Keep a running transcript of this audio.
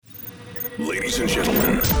Ladies and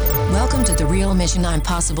gentlemen, welcome to the Real Mission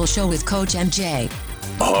Impossible Show with Coach MJ.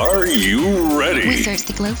 Are you ready? We search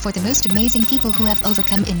the globe for the most amazing people who have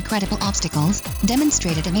overcome incredible obstacles,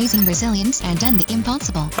 demonstrated amazing resilience, and done the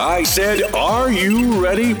impossible. I said, are you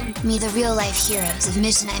ready? Meet the real-life heroes of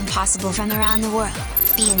Mission Impossible from around the world.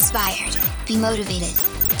 Be inspired. Be motivated.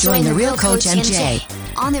 Join the real Coach MJ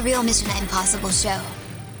on the Real Mission Impossible Show.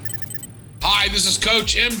 Hi, this is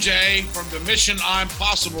Coach MJ from the Mission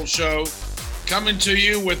Impossible Show, coming to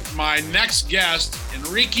you with my next guest,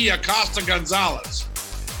 Enrique Acosta Gonzalez.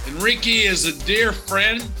 Enrique is a dear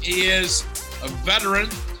friend. He is a veteran.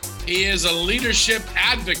 He is a leadership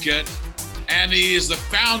advocate, and he is the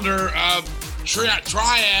founder of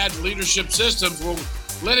Triad Leadership Systems. We'll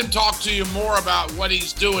let him talk to you more about what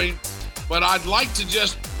he's doing, but I'd like to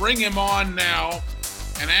just bring him on now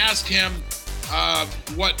and ask him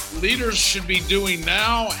what leaders should be doing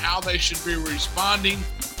now, how they should be responding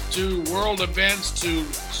to world events, to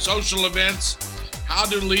social events. How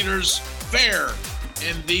do leaders fare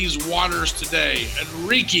in these waters today?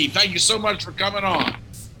 Enrique, thank you so much for coming on.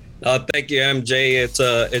 Thank you, MJ.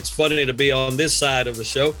 It's funny to be on this side of the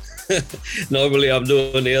show. Normally I'm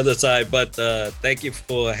doing the other side, but thank you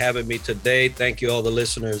for having me today. Thank you, all the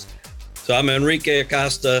listeners. So I'm Enrique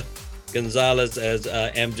Acosta Gonzalez, as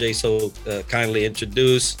MJ so kindly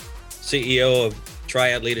introduced, CEO of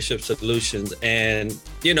Triad Leadership Solutions. And,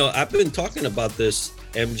 you know, I've been talking about this,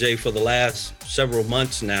 MJ, for the last several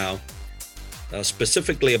months now,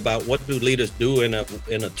 specifically about what do leaders do in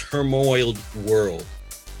a turmoiled world,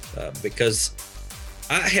 because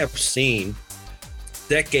I have seen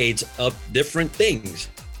decades of different things,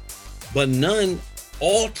 but none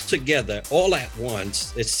all together, all at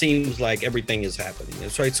once. It seems like everything is happening.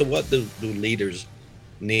 That's right. So what do leaders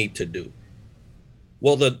need to do?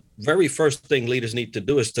 Well, the very first thing leaders need to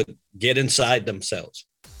do is to get inside themselves,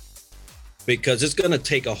 because it's going to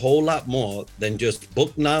take a whole lot more than just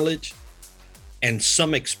book knowledge and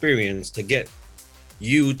some experience to get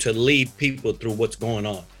you to lead people through what's going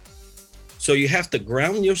on. So you have to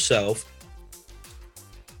ground yourself,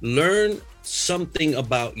 learn something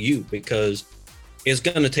about you, because it's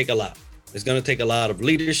going to take a lot. It's going to take a lot of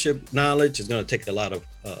leadership knowledge. It's going to take a lot of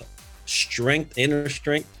strength, inner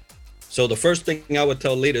strength. So the first thing I would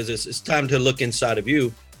tell leaders is it's time to look inside of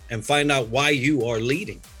you and find out why you are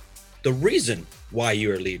leading, the reason why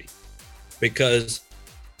you are leading. Because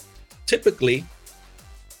typically,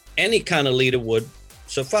 any kind of leader would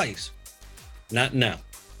suffice. Not now.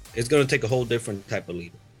 It's going to take a whole different type of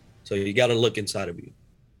leader. So you got to look inside of you.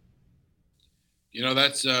 You know,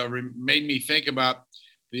 that's made me think about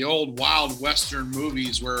the old Wild Western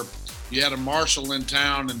movies where you had a marshal in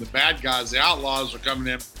town and the bad guys, the outlaws, are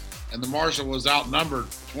coming in, and the marshal was outnumbered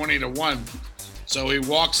 20-1. So he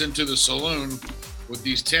walks into the saloon with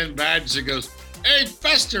these 10 badges and goes, "Hey,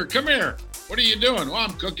 Fester, come here. What are you doing?" "Well,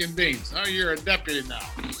 I'm cooking beans." "Oh, you're a deputy now."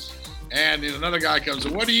 And then another guy comes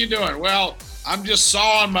in, "What are you doing?" "Well, I'm just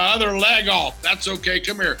sawing my other leg off." "That's okay.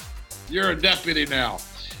 Come here. You're a deputy now."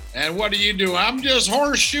 "And what do you do?" "I'm just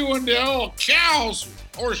horseshoeing the old cows."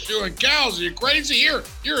 "Horseshoeing cows? Are you crazy?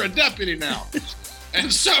 You're a deputy now."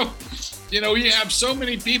 And so, you know, you have so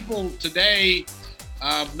many people today,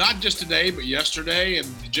 not just today, but yesterday and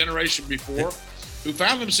the generation before, who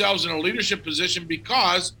found themselves in a leadership position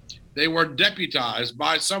because they were deputized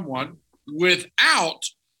by someone without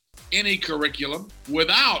any curriculum,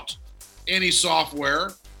 without any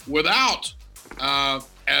software, without a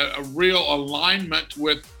real alignment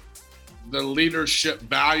with the leadership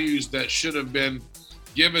values that should have been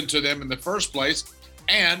given to them in the first place.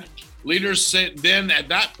 And leaders then at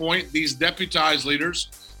that point, these deputized leaders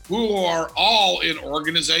who are all in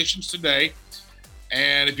organizations today.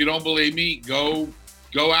 And if you don't believe me, go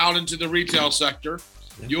out into the retail sector.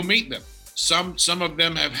 You'll meet them. Some of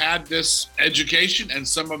them have had this education, and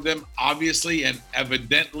some of them obviously and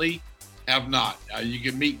evidently have not. You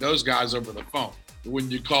can meet those guys over the phone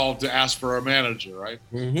when you call to ask for a manager, right?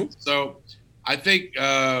 Mm-hmm. So I think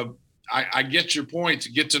I get your point,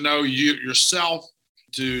 to get to know yourself,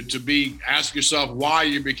 to ask yourself why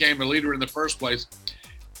you became a leader in the first place.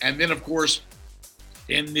 And then, of course,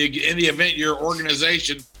 in the event your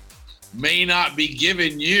organization may not be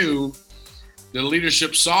giving you the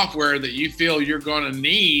leadership software that you feel you're going to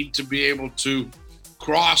need to be able to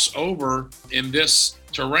cross over in this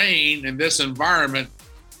terrain, in this environment,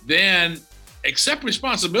 then accept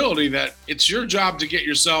responsibility that it's your job to get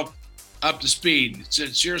yourself up to speed.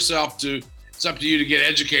 It's up to you to get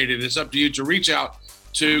educated. It's up to you to reach out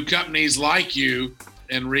to companies like you,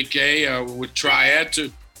 Enrique, with Triad,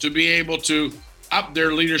 to be able to up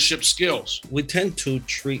their leadership skills? We tend to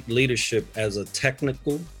treat leadership as a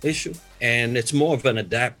technical issue, and it's more of an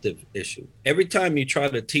adaptive issue. Every time you try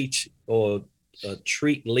to teach or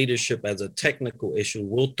treat leadership as a technical issue,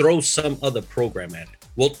 we'll throw some other program at it.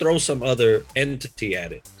 We'll throw some other entity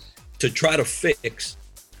at it to try to fix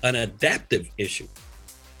an adaptive issue.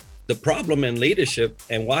 The problem in leadership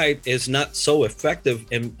and why it's not so effective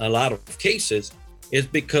in a lot of cases is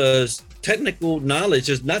because technical knowledge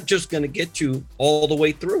is not just going to get you all the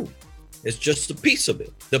way through. It's just a piece of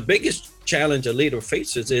it. The biggest challenge a leader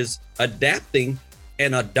faces is adapting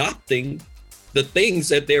and adopting the things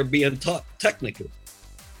that they're being taught technically.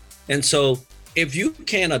 And so if you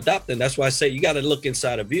can't adopt, and that's why I say you got to look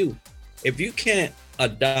inside of you. If you can't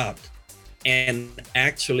adopt and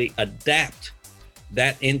actually adapt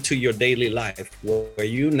that into your daily life, where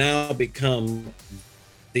you now become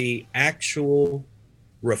the actual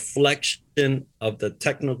reflection of the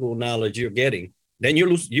technical knowledge you're getting, then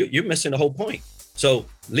you're missing the whole point. So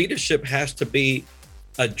leadership has to be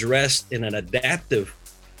addressed in an adaptive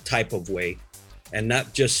type of way and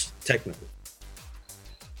not just technical.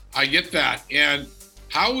 I get that. And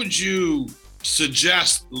how would you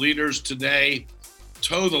suggest leaders today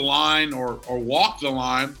toe the line or walk the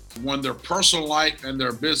line when their personal life and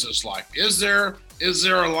their business life? Is there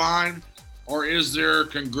a line, or is there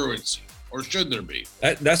congruency, or should there be?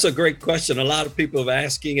 That's a great question. A lot of people are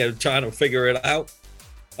asking and trying to figure it out.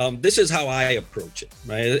 This is how I approach it,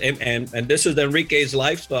 right? And this is Enrique's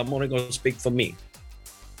life, so I'm only going to speak for me.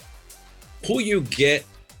 Who you get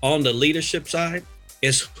on the leadership side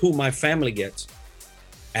is who my family gets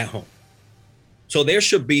at home. So there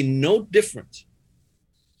should be no difference.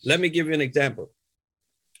 Let me give you an example.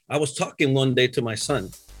 I was talking one day to my son.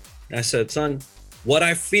 I said, son, what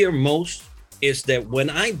I fear most is that when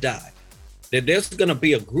I die, that there's going to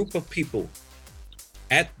be a group of people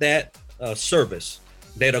at that service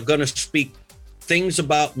that are going to speak things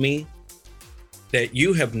about me that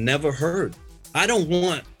you have never heard. I don't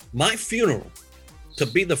want my funeral to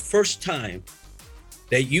be the first time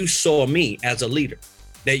that you saw me as a leader,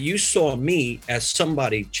 that you saw me as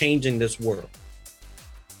somebody changing this world.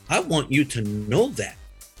 I want you to know that,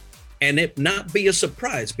 and it not be a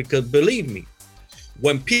surprise, because believe me,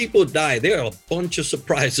 when people die, there are a bunch of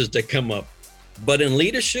surprises that come up. But in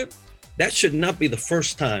leadership, that should not be the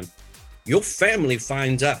first time your family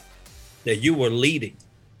finds out that you were leading,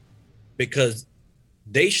 because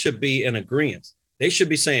they should be in agreement. They should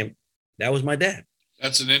be saying, that was my dad.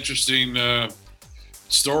 That's an interesting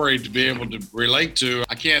story to be able to relate to.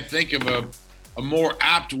 I can't think of a more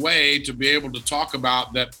apt way to be able to talk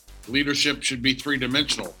about that leadership should be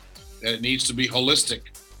three-dimensional, that it needs to be holistic,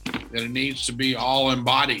 that it needs to be all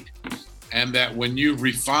embodied, and that when you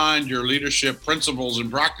refine your leadership principles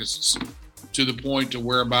and practices to the point to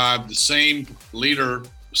whereby the same leader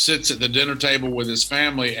sits at the dinner table with his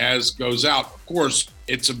family as goes out. Of course,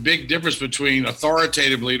 it's a big difference between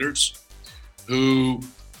authoritative leaders who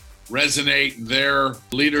resonate their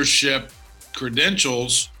leadership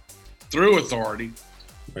credentials through authority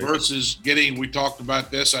versus getting, we talked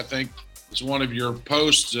about this, I think it's one of your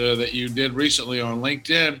posts that you did recently on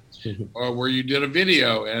LinkedIn, where you did a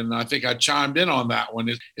video, and I think I chimed in on that one.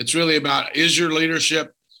 It's really about, is your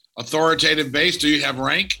leadership authoritative based? Do you have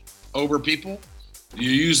rank over people? Do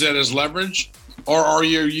you use that as leverage, or are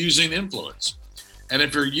you using influence? And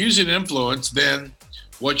if you're using influence, then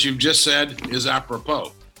what you've just said is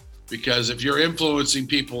apropos, because if you're influencing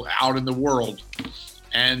people out in the world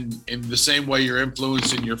and in the same way you're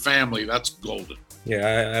influencing your family, that's golden. Yeah,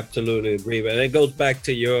 I absolutely agree. But it goes back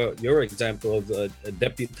to your example of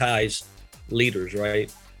deputized leaders,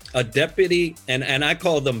 right? A deputy, and I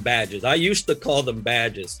call them badges. I used to call them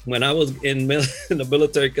badges when I was in the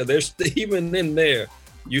military, because there's even in there,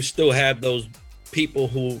 you still have those people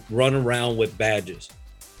who run around with badges.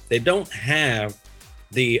 They don't have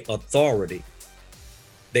the authority.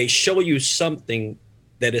 They show you something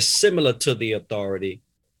that is similar to the authority,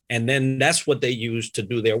 and then that's what they use to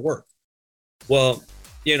do their work. Well,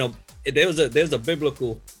 you know, there's a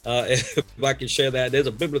biblical, if I can share that, there's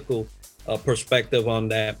a biblical perspective on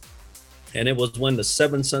that. And it was when the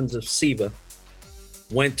 7 sons of Sceva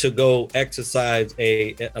went to go exercise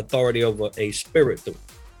a authority over a spiritual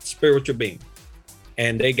being,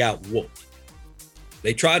 and they got whooped.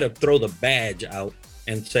 They try to throw the badge out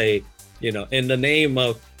and say, you know, in the name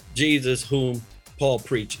of Jesus, whom Paul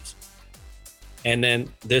preaches. And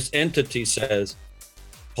then this entity says,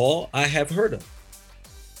 Paul, I have heard of.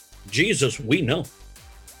 Jesus, we know.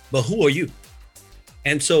 But who are you?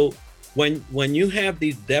 And so when you have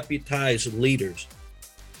these deputized leaders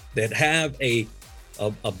that have a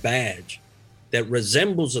badge that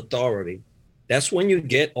resembles authority, That's when you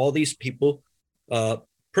get all these people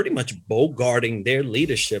pretty much bogarting their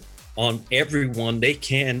leadership on everyone they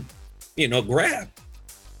can, grab,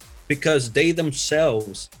 because they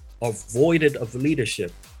themselves are voided of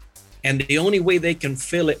leadership. And the only way they can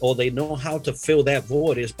fill it, or they know how to fill that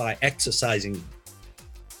void, is by exercising.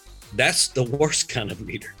 That's the worst kind of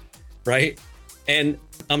leader, right? And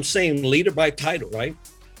I'm saying leader by title, right?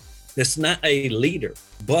 It's not a leader,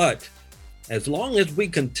 but as long as we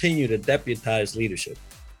continue to deputize leadership,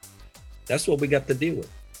 that's what we got to deal with.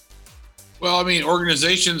 Well, I mean,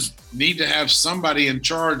 organizations need to have somebody in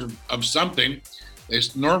charge of something.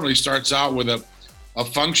 It normally starts out with a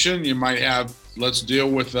function. You might have, let's deal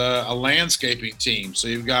with a landscaping team. So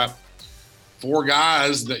you've got 4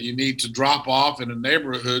 guys that you need to drop off in a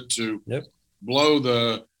neighborhood to blow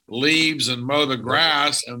the leaves and mow the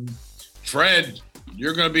grass. And Fred,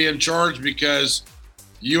 you're going to be in charge because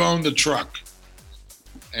you own the truck.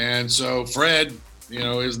 And so Fred,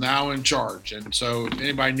 is now in charge. And so if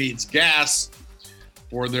anybody needs gas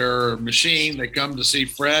for their machine, they come to see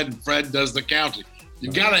Fred, and Fred does the counting.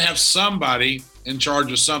 You've got to have somebody in charge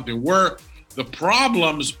of something. Where the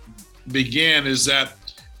problems begin is that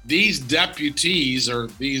these deputies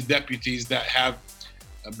that have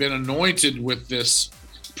been anointed with this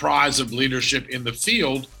prize of leadership in the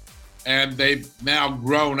field, and they've now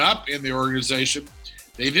grown up in the organization.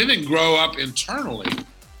 They didn't grow up internally,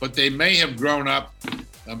 but they may have grown up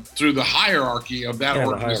through the hierarchy of that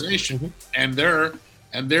organization. Mm-hmm.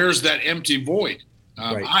 And there's that empty void.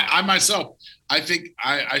 Right. I myself, I think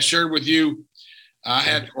I shared with you, I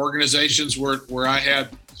had organizations where I had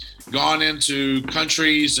gone into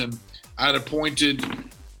countries and I'd appointed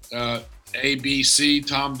A, B, C,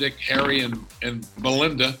 Tom, Dick, Harry, and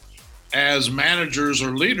Belinda as managers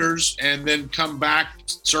or leaders, and then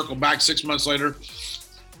circle back 6 months later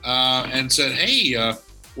and said, hey,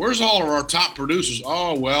 where's all of our top producers?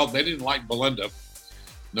 Oh, well, they didn't like Belinda.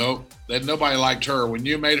 No, nobody liked her. When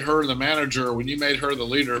you made her the manager, when you made her the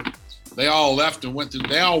leader, they all left and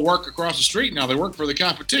they all work across the street now. They work for the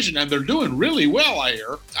competition, and they're doing really well, I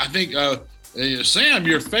hear. I think, Sam,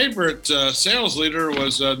 your favorite sales leader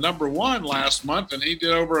was number 1 last month, and he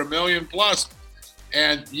did over $1 million plus.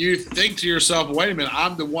 And you think to yourself, wait a minute,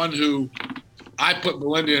 I'm the one who I put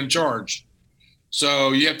Belinda in charge.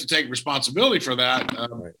 So you have to take responsibility for that.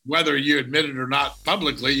 Right. Whether you admit it or not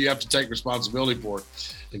publicly, you have to take responsibility for it.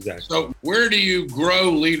 Exactly. So where do you grow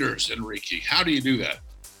leaders, Enrique? How do you do that?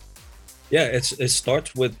 Yeah, it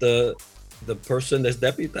starts with the person that's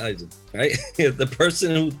deputizing, right? The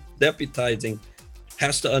person who's deputizing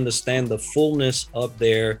has to understand the fullness of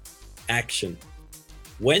their action.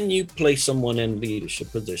 When you place someone in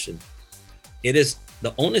leadership position,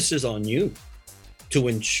 the onus is on you to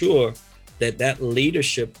ensure that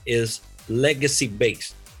leadership is legacy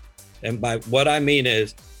based. And by what I mean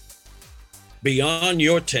is beyond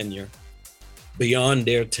your tenure, beyond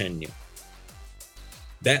their tenure.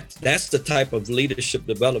 That's the type of leadership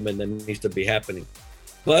development that needs to be happening.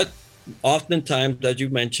 But oftentimes, as you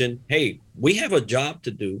mentioned, hey, we have a job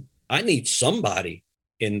to do. I need somebody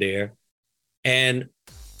in there. And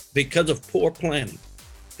because of poor planning,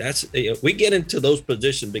 we get into those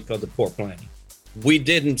positions because of poor planning. We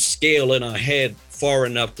didn't scale in our head far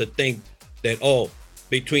enough to think that,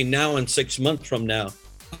 between now and 6 months from now,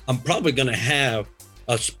 I'm probably going to have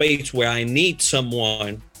a space where I need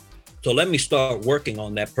someone. So let me start working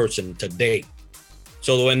on that person today.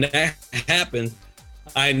 So when that happens,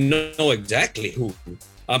 I know exactly who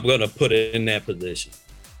I'm going to put in that position.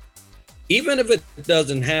 Even if it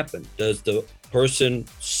doesn't happen, does the person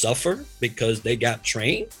suffer because they got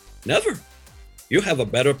trained? Never. You have a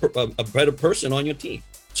better person on your team.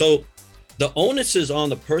 So the onus is on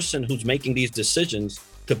the person who's making these decisions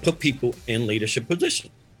to put people in leadership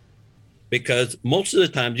positions. Because most of the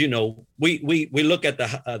times, we look at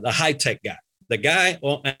the high-tech guy, the guy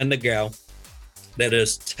and the gal that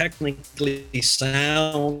is technically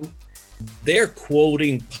sound. They're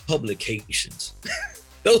quoting publications.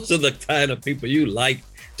 Those are the kind of people you like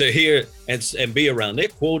to hear and be around. They're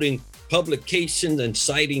quoting publications and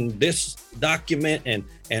citing this document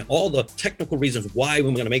and all the technical reasons why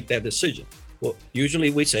we're going to make that decision. Well, usually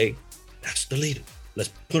we say, that's the leader. Let's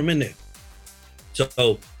put them in there.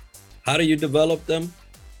 So how do you develop them?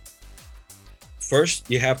 First,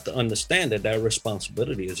 you have to understand that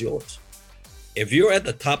responsibility is yours. If you're at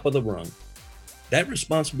the top of the rung, that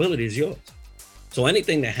responsibility is yours. So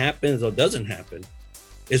anything that happens or doesn't happen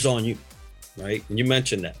is on you, right? And you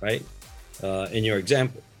mentioned that, right? In your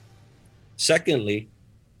example. Secondly,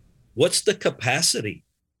 what's the capacity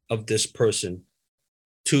of this person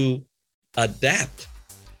to adapt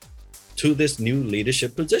to this new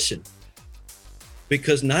leadership position?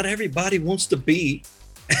 because not everybody wants to be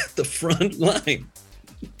at the front line.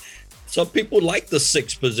 Some people like the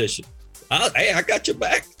sixth position. Hey, I got your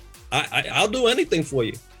back. I'll do anything for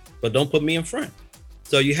you, but don't put me in front.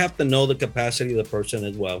 So you have to know the capacity of the person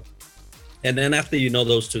as well. And then after you know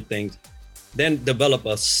those two things, then develop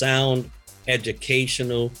a sound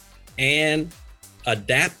educational and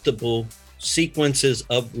adaptable sequences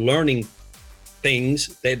of learning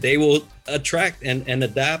things that they will attract and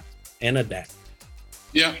adapt and adapt.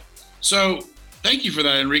 Yeah. So thank you for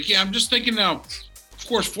that, Enrique. I'm just thinking now, of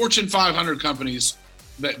course, Fortune 500 companies,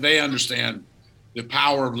 that they understand the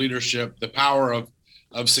power of leadership, the power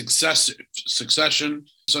of succession.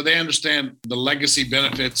 So they understand the legacy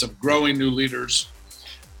benefits of growing new leaders.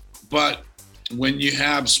 But when you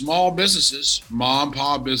have small businesses, mom and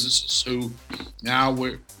pop businesses, who now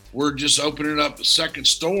we're just opening up a second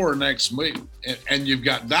store next week, and you've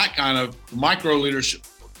got that kind of micro leadership,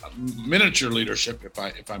 miniature leadership,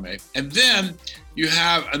 if I may. And then you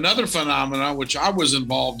have another phenomena which I was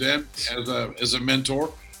involved in as a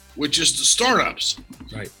mentor, which is the startups.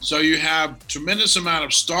 Right. So you have tremendous amount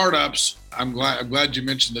of startups. I'm glad you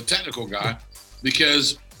mentioned the technical guy,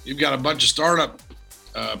 because you've got a bunch of startup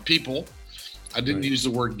people. I didn't use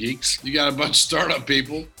the word geeks. You got a bunch of startup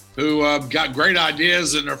people who got great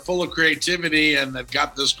ideas and they're full of creativity and they've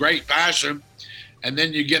got this great passion. And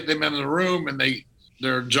then you get them in the room and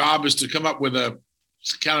their job is to come up with a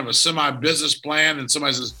kind of a semi-business plan. And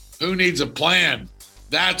somebody says, who needs a plan?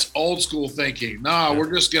 That's old school thinking. No,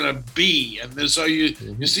 we're just going to be. And then so you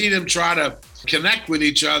see them try to connect with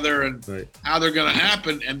each other and how they're going to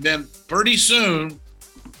happen. And then pretty soon,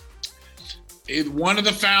 one of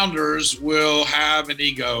the founders will have an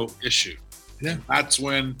ego issue. Yeah. That's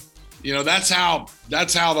when, that's how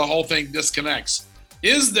the whole thing disconnects.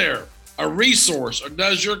 Is there a resource, or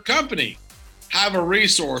does your company have a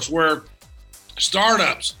resource where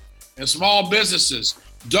startups and small businesses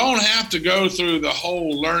don't have to go through the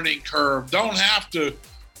whole learning curve, don't have to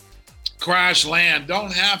crash land,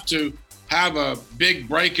 don't have to have a big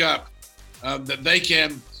breakup, that they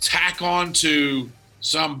can tack on to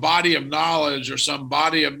some body of knowledge or some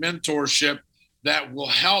body of mentorship that will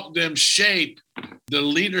help them shape the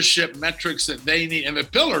leadership metrics that they need and the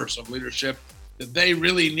pillars of leadership that they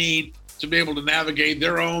really need to be able to navigate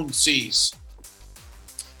their own seas.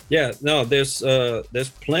 Yeah, no, there's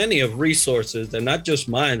plenty of resources. They're not just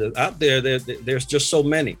mine. Out there, there's just so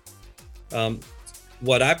many.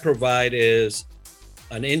 What I provide is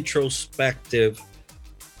an introspective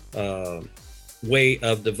way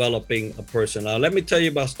of developing a person. Now, let me tell you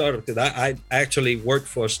about startup, because I actually worked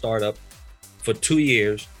for a startup for 2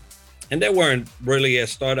 years, and they weren't really a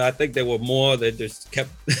startup. I think they were more, they just kept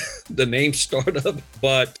the name startup.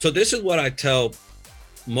 But so this is what I tell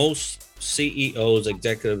most CEOs,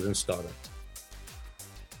 executives, and startups.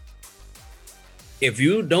 If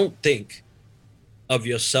you don't think of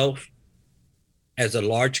yourself as a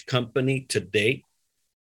large company today,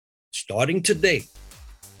 starting today,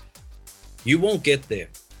 you won't get there.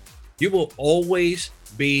 You will always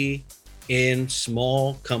be in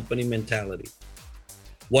small company mentality.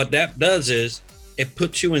 What that does is it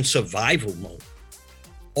puts you in survival mode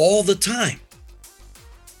all the time.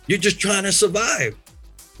 You're just trying to survive.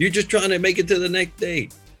 You're just trying to make it to the next day.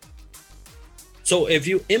 So if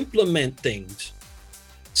you implement things,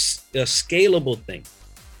 a scalable thing,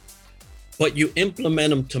 but you implement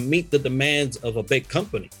them to meet the demands of a big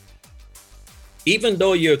company, even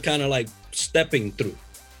though you're kind of like stepping through,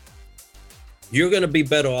 you're going to be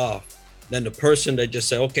better off than the person that just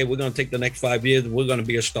say, okay, we're going to take the next 5 years and we're going to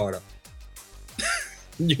be a startup.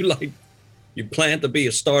 You plan to be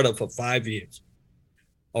a startup for 5 years.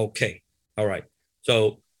 Okay. All right.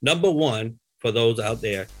 So number one, for those out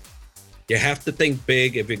there, you have to think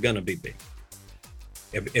big if you're going to be big.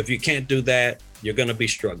 If you can't do that, you're going to be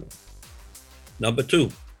struggling. Number two,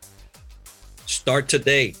 start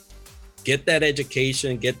today. Get that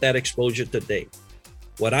education, get that exposure today.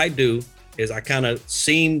 What I do is I kind of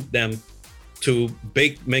seam them to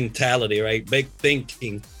big mentality, right? Big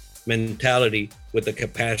thinking mentality with the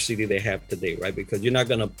capacity they have today, right? Because you're not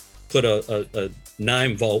going to put a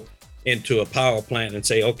 9 volt into a power plant and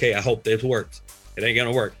say, okay, I hope this works. It ain't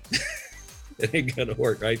going to work. It ain't going to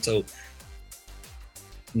work, right? So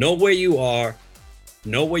know where you are,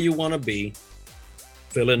 know where you want to be,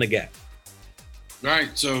 fill in the gap. Right.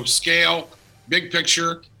 So scale, big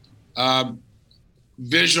picture,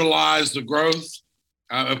 visualize the growth.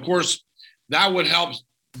 Of course, that would help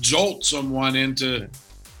jolt someone into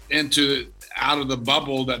out of the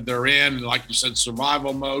bubble that they're in. Like you said,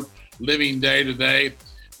 survival mode, living day to day,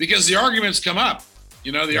 because the arguments come up.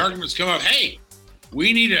 Arguments come up. Hey,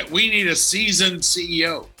 We need a seasoned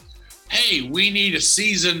CEO. Hey, we need a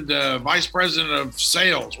seasoned vice president of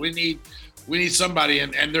sales. We need somebody,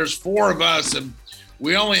 and there's 4 of us, and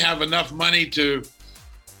we only have enough money to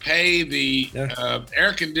pay the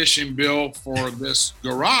air conditioning bill for this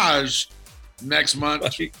garage next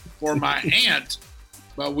month for my aunt,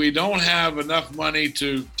 but we don't have enough money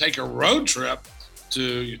to take a road trip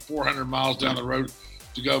to 400 miles down the road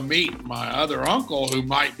to go meet my other uncle who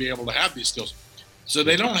might be able to have these skills. So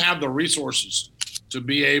they don't have the resources to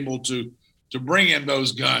be able to bring in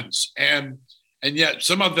those guns. And yet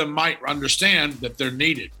some of them might understand that they're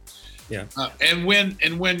needed. Yeah. And when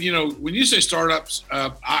you say startups,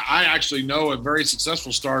 I actually know a very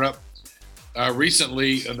successful startup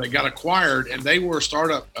recently that got acquired, and they were a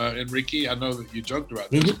startup, Enrique. I know that you joked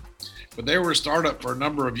about this, but they were a startup for a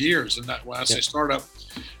number of years. And that when I say startup,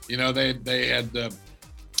 they had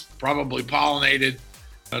probably pollinated,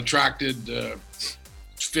 attracted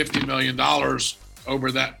 $50 million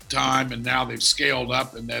over that time, and now they've scaled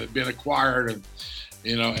up and they've been acquired,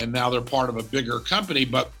 and now they're part of a bigger company.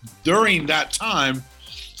 But during that time,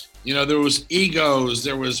 there was egos,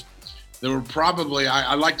 there were probably,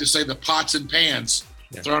 I like to say, the pots and pans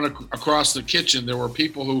thrown across the kitchen. There were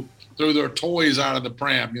people who threw their toys out of the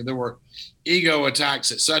pram. There were ego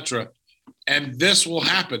attacks, etc. And this will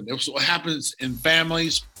happen. This what happens in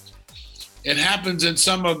families. It happens in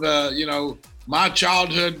some of the, my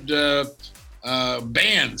childhood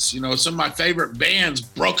bands. Some of my favorite bands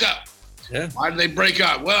broke up. Yeah. Why did they break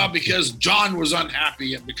up? Well, because John was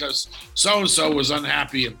unhappy, and because so-and-so was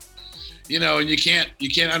unhappy, and you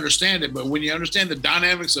can't understand it. But when you understand the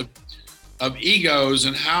dynamics of egos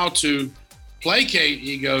and how to placate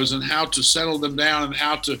egos and how to settle them down and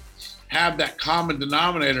how to have that common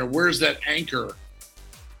denominator, where's that anchor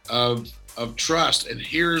of trust? And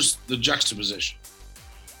here's the juxtaposition.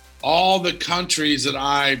 All the countries that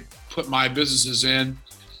I put my businesses in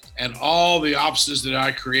and all the offices that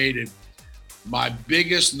I created, my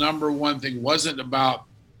biggest number one thing wasn't about,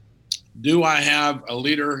 do I have a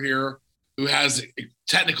leader here who has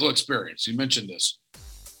technical experience? You mentioned this.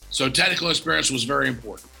 So technical experience was very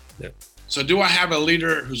important. Yeah. So do I have a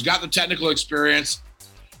leader who's got the technical experience,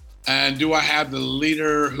 and do I have the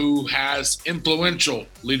leader who has influential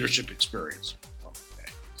leadership experience?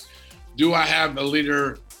 Okay. Do I have a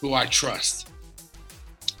leader who I trust?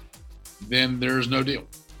 Then there's no deal.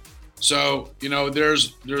 So,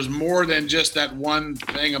 there's more than just that one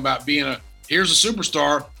thing about being here's a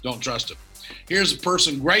superstar, don't trust him. Here's a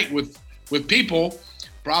person great with people,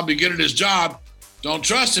 probably good at his job, don't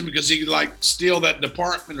trust him because he could steal that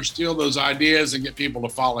department or steal those ideas and get people to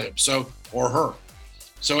follow him, or her.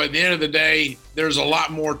 So at the end of the day, there's a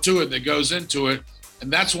lot more to it that goes into it.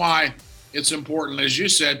 And that's why it's important, as you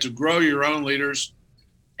said, to grow your own leaders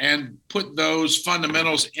and put those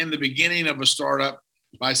fundamentals in the beginning of a startup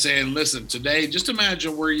by saying, listen, today, just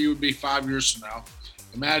imagine where you would be 5 years from now.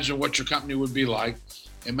 Imagine what your company would be like.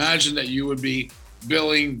 Imagine that you would be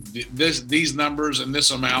billing these numbers and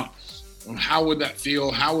this amount. How would that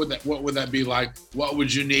feel? What would that be like? What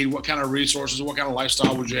would you need? What kind of resources? What kind of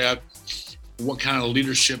lifestyle would you have? What kind of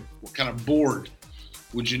leadership? What kind of board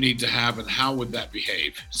would you need to have? And how would that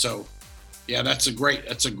behave? So, yeah, that's a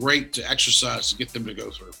great exercise to get them to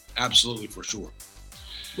go through. Absolutely, for sure.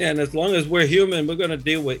 Yeah, and as long as we're human, we're going to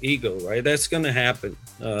deal with ego, right? That's going to happen.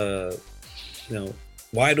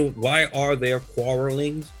 Why are there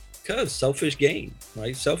quarrelings? Because selfish gain,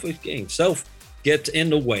 right? Selfish gain. Self gets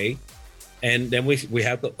in the way, and then we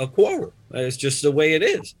have a quarrel. It's just the way it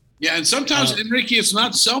is. Yeah, and sometimes, Enrique, it's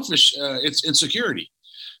not selfish. It's insecurity.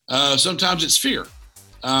 Sometimes it's fear.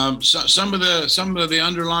 Some of the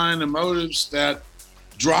underlying motives that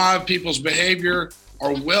drive people's behavior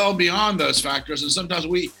are well beyond those factors, and sometimes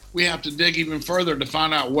we have to dig even further to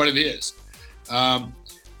find out what it is.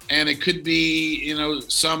 And it could be,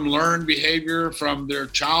 some learned behavior from their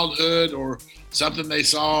childhood or something they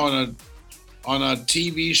saw on a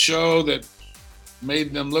TV show that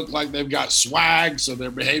made them look like they've got swag, so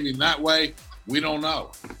they're behaving that way. We don't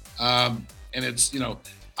know. And it's,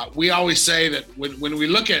 we always say that when we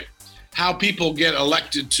look at how people get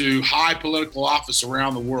elected to high political office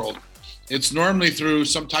around the world, it's normally through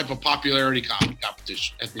some type of popularity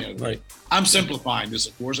competition at the end of the day. I'm simplifying this,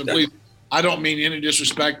 of course, and please, I don't mean any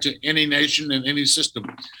disrespect to any nation and any system,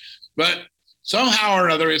 but somehow or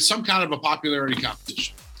another, it's some kind of a popularity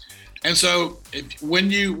competition. And so when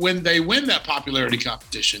they win that popularity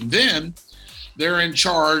competition, then they're in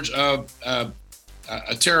charge of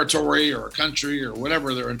a territory or a country or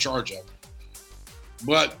whatever they're in charge of.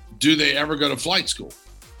 But do they ever go to flight school?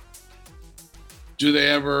 Do they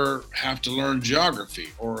ever have to learn geography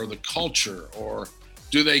or the culture or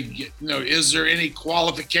Do they get, is there any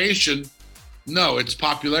qualification? No, it's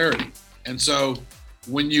popularity. And so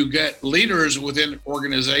when you get leaders within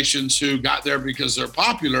organizations who got there because they're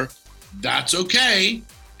popular, that's okay.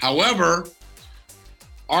 However,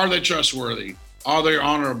 are they trustworthy? Are they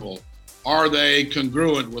honorable? Are they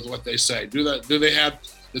congruent with what they say? Do they have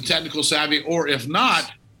the technical savvy? Or if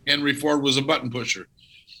not, Henry Ford was a button pusher.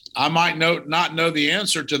 I might not know the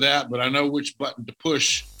answer to that, but I know which button to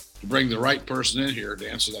push to bring the right person in here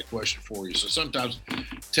to answer that question for you. So sometimes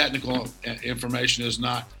technical information is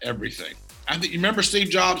not everything. I think you remember Steve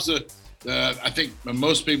Jobs. I think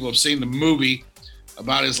most people have seen the movie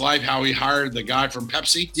about his life, how he hired the guy from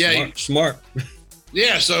Pepsi. Yeah, smart.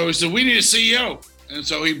 Yeah, so he said we need a CEO, and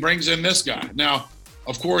so he brings in this guy. Now,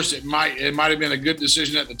 of course, it might have been a good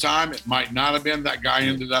decision at the time. It might not have been. That guy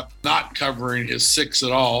ended up not covering his six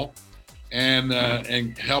at all, and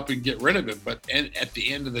helping get rid of it. But at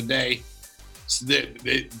the end of the day,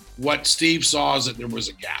 what Steve saw is that there was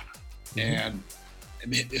a gap, and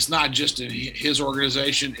it's not just in his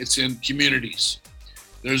organization; it's in communities.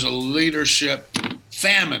 There's a leadership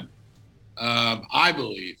famine, I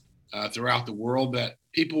believe, throughout the world, that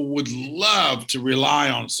people would love to rely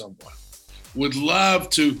on someone, would love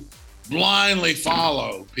to blindly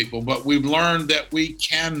follow people, but we've learned that we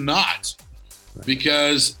cannot,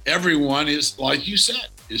 because everyone is, like you said,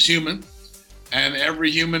 is human, and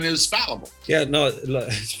every human is fallible. Yeah, no,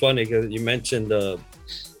 it's funny because you mentioned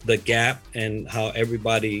the gap and how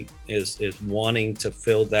everybody is wanting to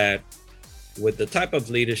fill that with the type of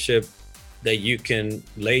leadership that you can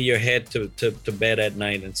lay your head to bed at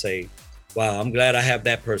night and say, wow, I'm glad I have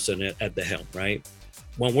that person at the helm, right?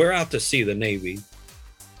 When we're out to sea, the Navy,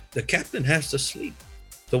 the captain has to sleep.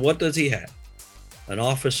 So what does he have? An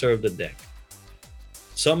officer of the deck.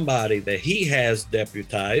 Somebody that he has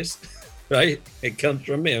deputized, right? It comes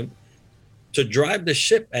from him to drive the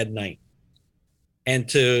ship at night and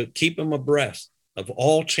to keep him abreast of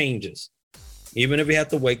all changes, even if you have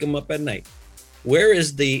to wake him up at night. Where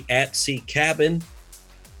is the at-sea cabin?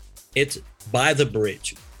 It's by the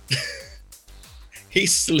bridge. He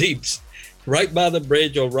sleeps right by the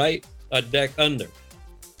bridge or right a deck under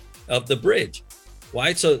of the bridge.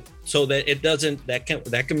 Why? So that it doesn't,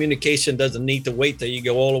 that communication doesn't need to wait till you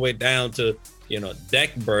go all the way down to,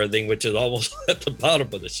 deck berthing, which is almost at the bottom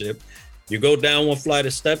of the ship. You go down one flight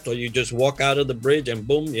of steps, or you just walk out of the bridge and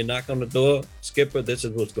boom, you knock on the door. Skipper, this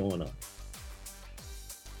is what's going on.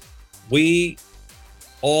 We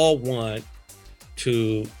all want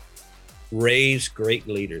to raise great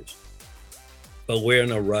leaders, but we're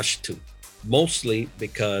in a rush to, mostly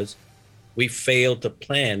because we fail to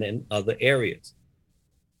plan in other areas.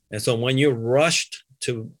 And so when you're rushed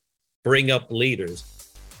to bring up leaders,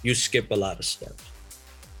 you skip a lot of steps.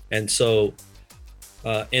 And so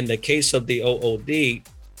in the case of the OOD,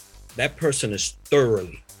 that person is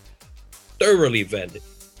thoroughly vetted.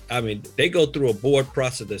 I mean, they go through a board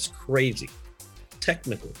process that's crazy.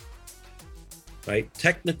 Technical, right?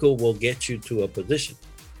 Technical will get you to a position.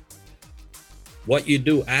 What you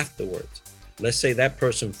do afterwards, let's say that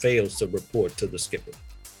person fails to report to the skipper.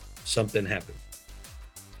 Something happened.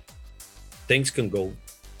 Things can go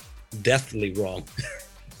deathly wrong,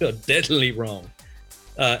 deadly wrong.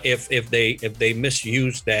 If they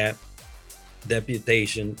misuse that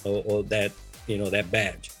deputation or that, that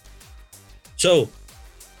badge. So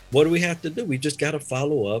what do we have to do? We just got to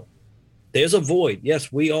follow up. There's a void. Yes,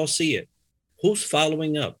 we all see it. Who's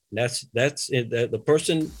following up? That's it. The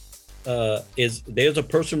person there's a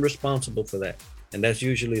person responsible for that. And that's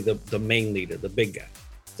usually the main leader, the big guy,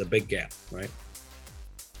 the big gap, right?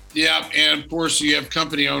 Yeah. And of course you have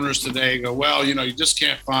company owners today go, well, you just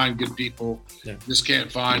can't find good people. Yeah. Just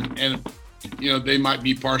can't find, and they might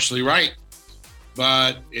be partially right,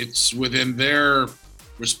 but it's within their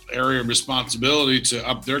area of responsibility to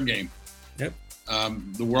up their game. Yep.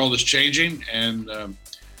 The world is changing, and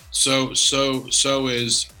so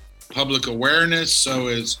is public awareness. So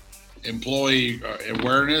is employee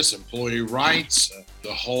awareness, employee rights.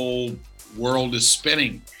 The whole world is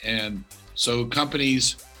spinning, and so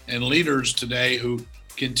companies and leaders today who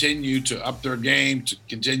continue to up their game, to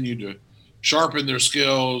continue to sharpen their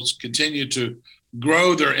skills, continue to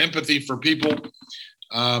grow their empathy for people,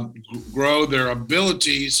 grow their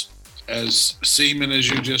abilities as seamen, as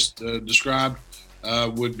you just described,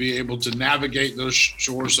 would be able to navigate those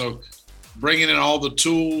shores. So bringing in all the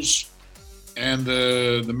tools and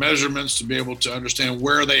the measurements to be able to understand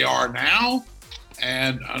where they are now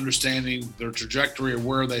and understanding their trajectory of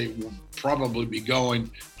where they will probably be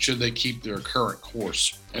going should they keep their current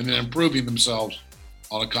course, and then improving themselves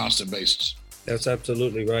on a constant basis. That's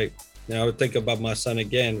absolutely right. Now I would think about my son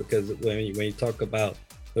again, because when you talk about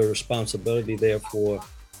the responsibility there for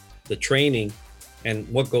the training and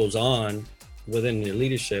what goes on within the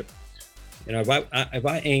leadership, you know, if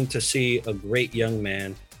I aim to see a great young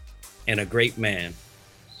man and a great man,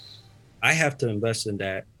 I have to invest in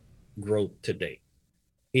that growth today.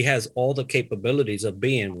 He has all the capabilities of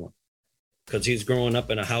being one, because he's growing up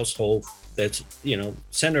in a household that's, you know,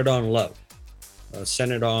 centered on love,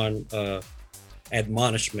 centered on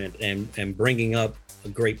admonishment and bringing up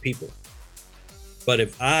great people. But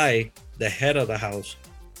if I, the head of the house,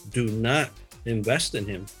 do not invest in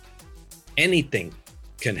him, anything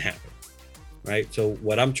can happen, right? So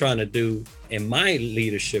what I'm trying to do in my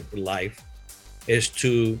leadership life is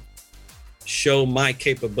to show my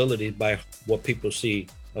capabilities by what people see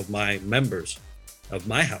of my members of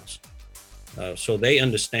my house. So they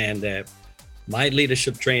understand that my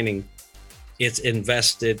leadership training, it's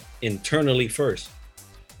invested internally first.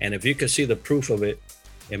 And if you can see the proof of it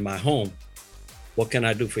in my home, what can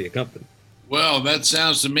I do for your company? Well, that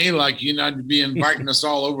sounds to me like you need to be inviting us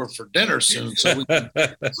all over for dinner soon, so we can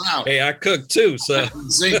check this out. Hey, I cook too, so.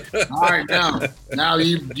 See, all right, now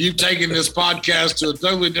you've taken this podcast to a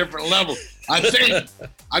totally different level. I think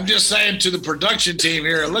I'm just saying to the production team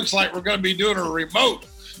here, it looks like we're going to be doing a remote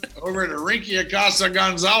over at Enrique Acosta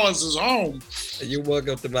Gonzalez's home. You're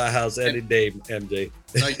welcome to my house any day, MJ.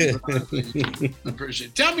 Thank you. I appreciate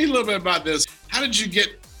it. Tell me a little bit about this. How did you get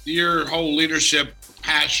your whole leadership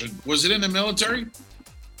passion? Was it in the military?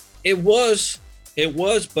 It was,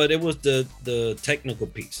 but it was the technical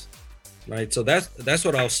piece, right? So that's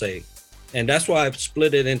what I'll say. And that's why I've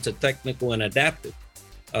split it into technical and adaptive.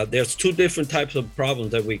 There's two different types of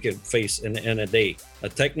problems that we can face in a day: a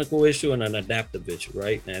technical issue and an adaptive issue,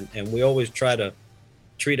 right? And we always try to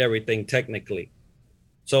treat everything technically.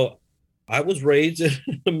 So I was raised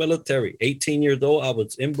in the military. 18 years old, I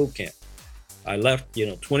was in boot camp. I left,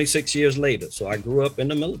 26 years later. So I grew up in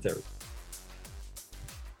the military.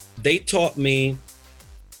 They taught me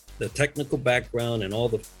the technical background and all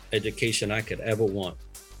the education I could ever want.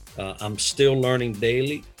 I'm still learning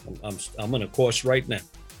daily. I'm on a course right now.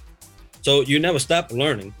 So you never stop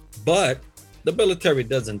learning, but the military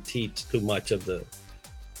doesn't teach too much of the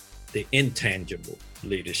intangible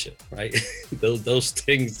leadership, right? those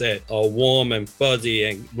things that are warm and fuzzy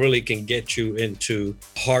and really can get you into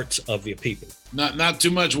hearts of your people. Not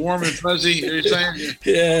too much warm and fuzzy, you're saying?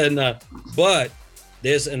 Yeah, no. But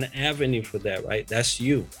there's an avenue for that, right? That's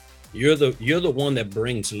you. You're the one that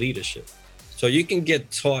brings leadership. So you can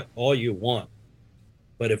get taught all you want,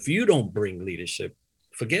 but if you don't bring leadership,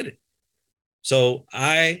 forget it. So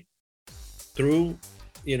I, through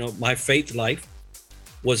my faith life,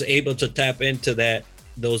 was able to tap into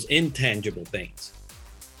those intangible things,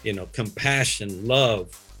 compassion,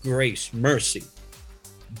 love, grace, mercy,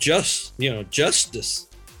 justice,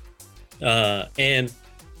 and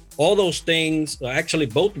all those things. Actually,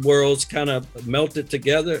 both worlds kind of melted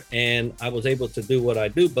together, and I was able to do what I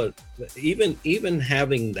do. But even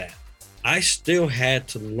having that, I still had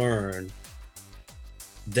to learn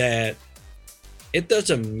that it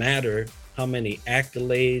doesn't matter how many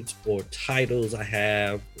accolades or titles I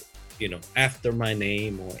have, after my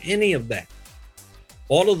name or any of that.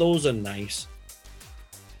 All of those are nice.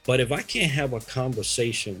 But if I can't have a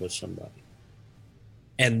conversation with somebody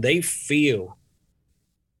and they feel,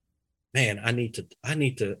 man, I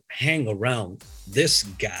need to hang around this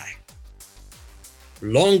guy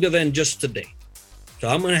longer than just today. So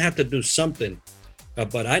I'm going to have to do something,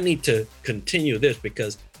 but I need to continue this,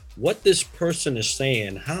 because what this person is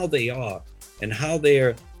saying, how they are, and how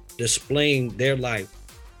they're displaying their life,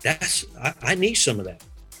 I need some of that.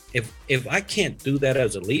 If I can't do that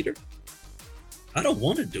as a leader, I don't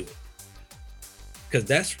want to do it, because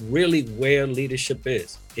that's really where leadership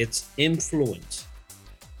is. It's influence.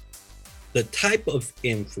 The type of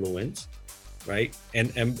influence, right?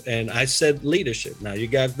 And I said leadership. Now you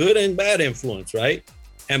got good and bad influence, right?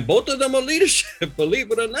 And both of them are leadership,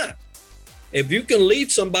 believe it or not. If you can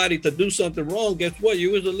lead somebody to do something wrong, guess what?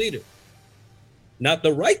 You as a leader. Not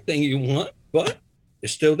the right thing you want, but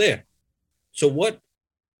it's still there. So what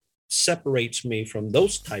separates me from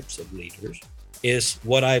those types of leaders is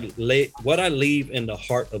what I leave in the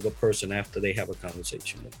heart of a person after they have a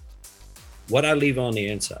conversation with me. What I leave on the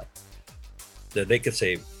inside, that they could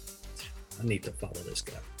say, I need to follow this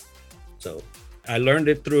guy. So I learned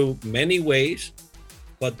it through many ways,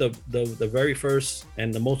 but the very first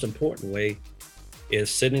and the most important way is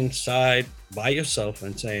sitting inside by yourself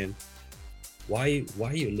and saying, why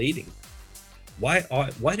are you leading? Why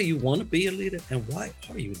do you want to be a leader, and why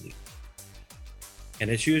are you leading? And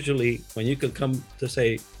it's usually when you can come to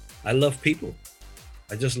say, I love people.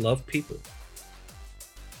 I just love people.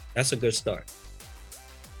 That's a good start.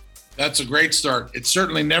 That's a great start. It's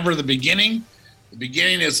certainly never the beginning. The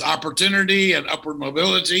beginning is opportunity and upward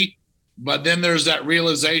mobility, but then there's that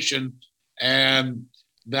realization and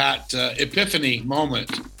that epiphany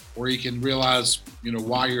moment where you can realize,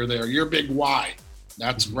 why you're there. Your big why.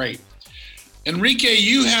 That's great. Enrique,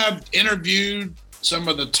 you have interviewed some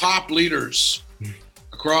of the top leaders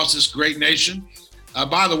across this great nation.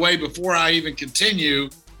 By the way, before I even continue,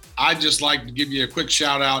 I'd just like to give you a quick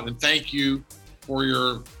shout out and thank you for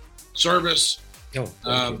your service.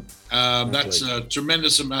 That's a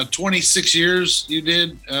tremendous amount. 26 years you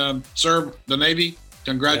did serve the Navy.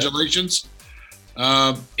 Congratulations.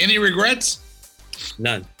 Any regrets?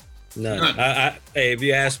 None. Hey, if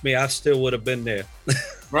you asked me, I still would have been there.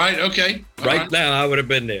 Right. Okay. Right now, I would have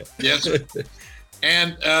been there. Yes.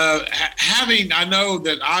 And I know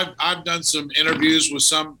that I've done some interviews with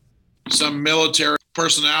some military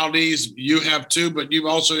personalities. You have too, but you've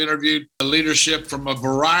also interviewed leadership from a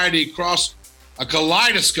variety across a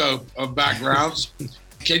kaleidoscope of backgrounds.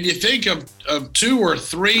 Can you think of 2 or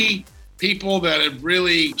 3 people that have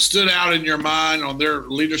really stood out in your mind on their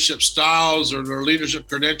leadership styles or their leadership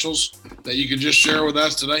credentials that you can just share with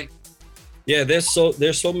us today? Yeah, there's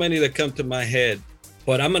so many that come to my head,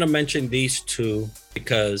 but I'm going to mention these 2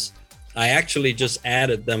 because I actually just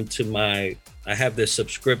added them to I have this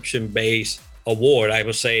subscription-based award, I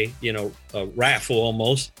would say, a raffle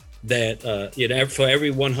almost, that, for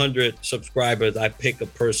every 100 subscribers, I pick a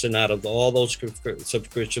person out of all those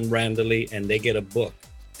subscriptions randomly, and they get a book.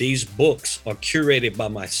 These books are curated by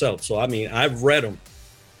myself. So, I've read them.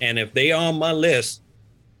 And if they are on my list,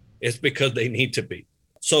 it's because they need to be.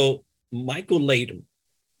 So Michael Latham,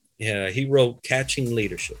 he wrote Catching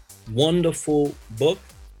Leadership. Wonderful book.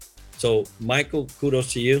 So Michael,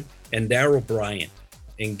 kudos to you. And Darryl Bryan,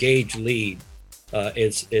 Engage, Lead,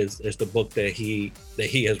 is the book that he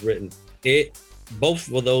has written.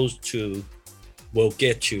 Both of those 2 will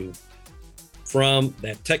get you from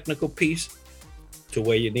that technical piece to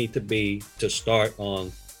where you need to be to start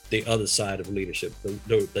on the other side of leadership,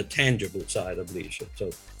 the tangible side of leadership.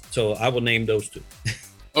 So I will name those 2.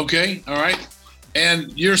 Okay, all right.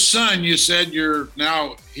 And your son, you said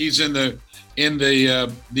he's in the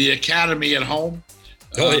academy at home.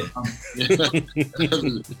 Oh yeah.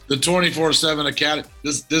 The 24/7 academy.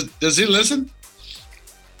 Does he listen?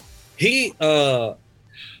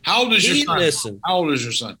 How old is your son? Listen. How old is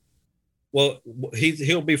your son? Well,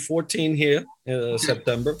 he'll be 14 here in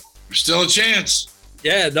September. There's still a chance.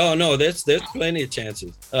 Yeah, no, there's plenty of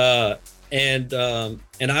chances. And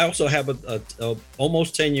I also have a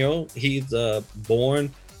almost 10-year-old. He's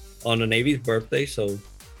born on the Navy's birthday, so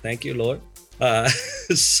thank you, Lord.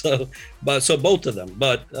 So both of them.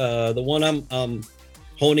 But the one I'm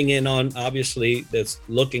honing in on, obviously, that's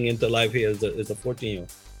looking into life here is the 14-year-old.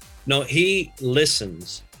 No, he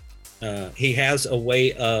listens. He has a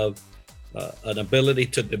way of an ability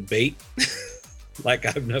to debate like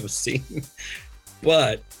I've never seen.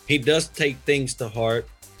 But he does take things to heart,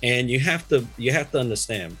 and you have to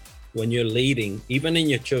understand when you're leading, even in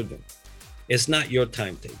your children, it's not your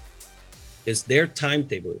timetable. It's their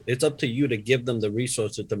timetable. It's up to you to give them the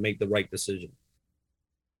resources to make the right decision.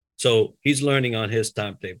 So he's learning on his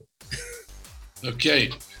timetable.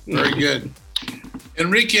 Okay, very good.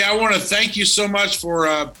 Enrique, I want to thank you so much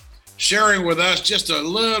for sharing with us just a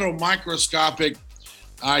little microscopic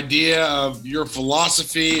idea of your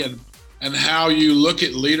philosophy and how you look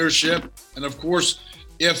at leadership. And of course,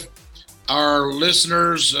 if our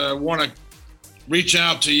listeners want to reach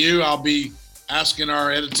out to you, I'll be asking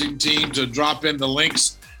our editing team to drop in the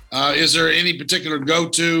links. Is there any particular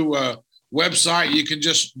go-to website you can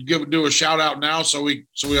just do a shout out now so we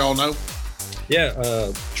all know? Yeah,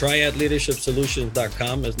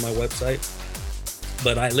 triadleadershipsolutions.com is my website.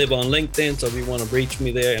 But I live on LinkedIn, so if you want to reach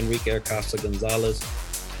me there, Enrique Acosta Gonzalez.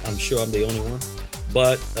 I'm sure I'm the only one,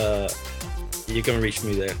 but you can reach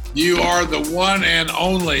me there. You are the one and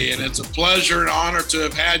only, and it's a pleasure and honor to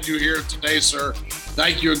have had you here today, sir.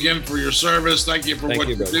 Thank you again for your service. Thank you for what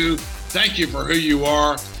you do. Thank you for who you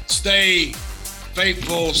are. Stay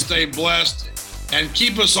faithful, stay blessed, and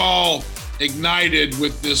keep us all ignited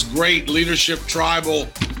with this great leadership tribal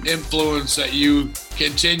influence that you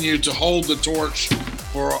continue to hold the torch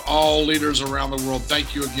for all leaders around the world.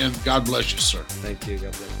 Thank you again. God bless you, sir. Thank you.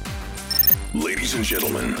 God bless you. Ladies and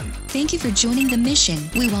gentlemen, Thank you for joining the mission.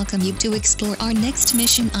 We welcome you to explore our next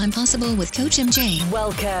Mission Impossible with Coach MJ.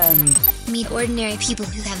 Welcome. Meet ordinary people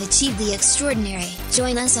who have achieved the extraordinary.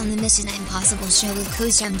 Join us on the Mission Impossible show with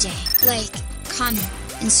Coach MJ. Like, comment,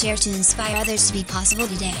 and share to inspire others to be possible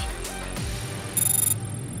today.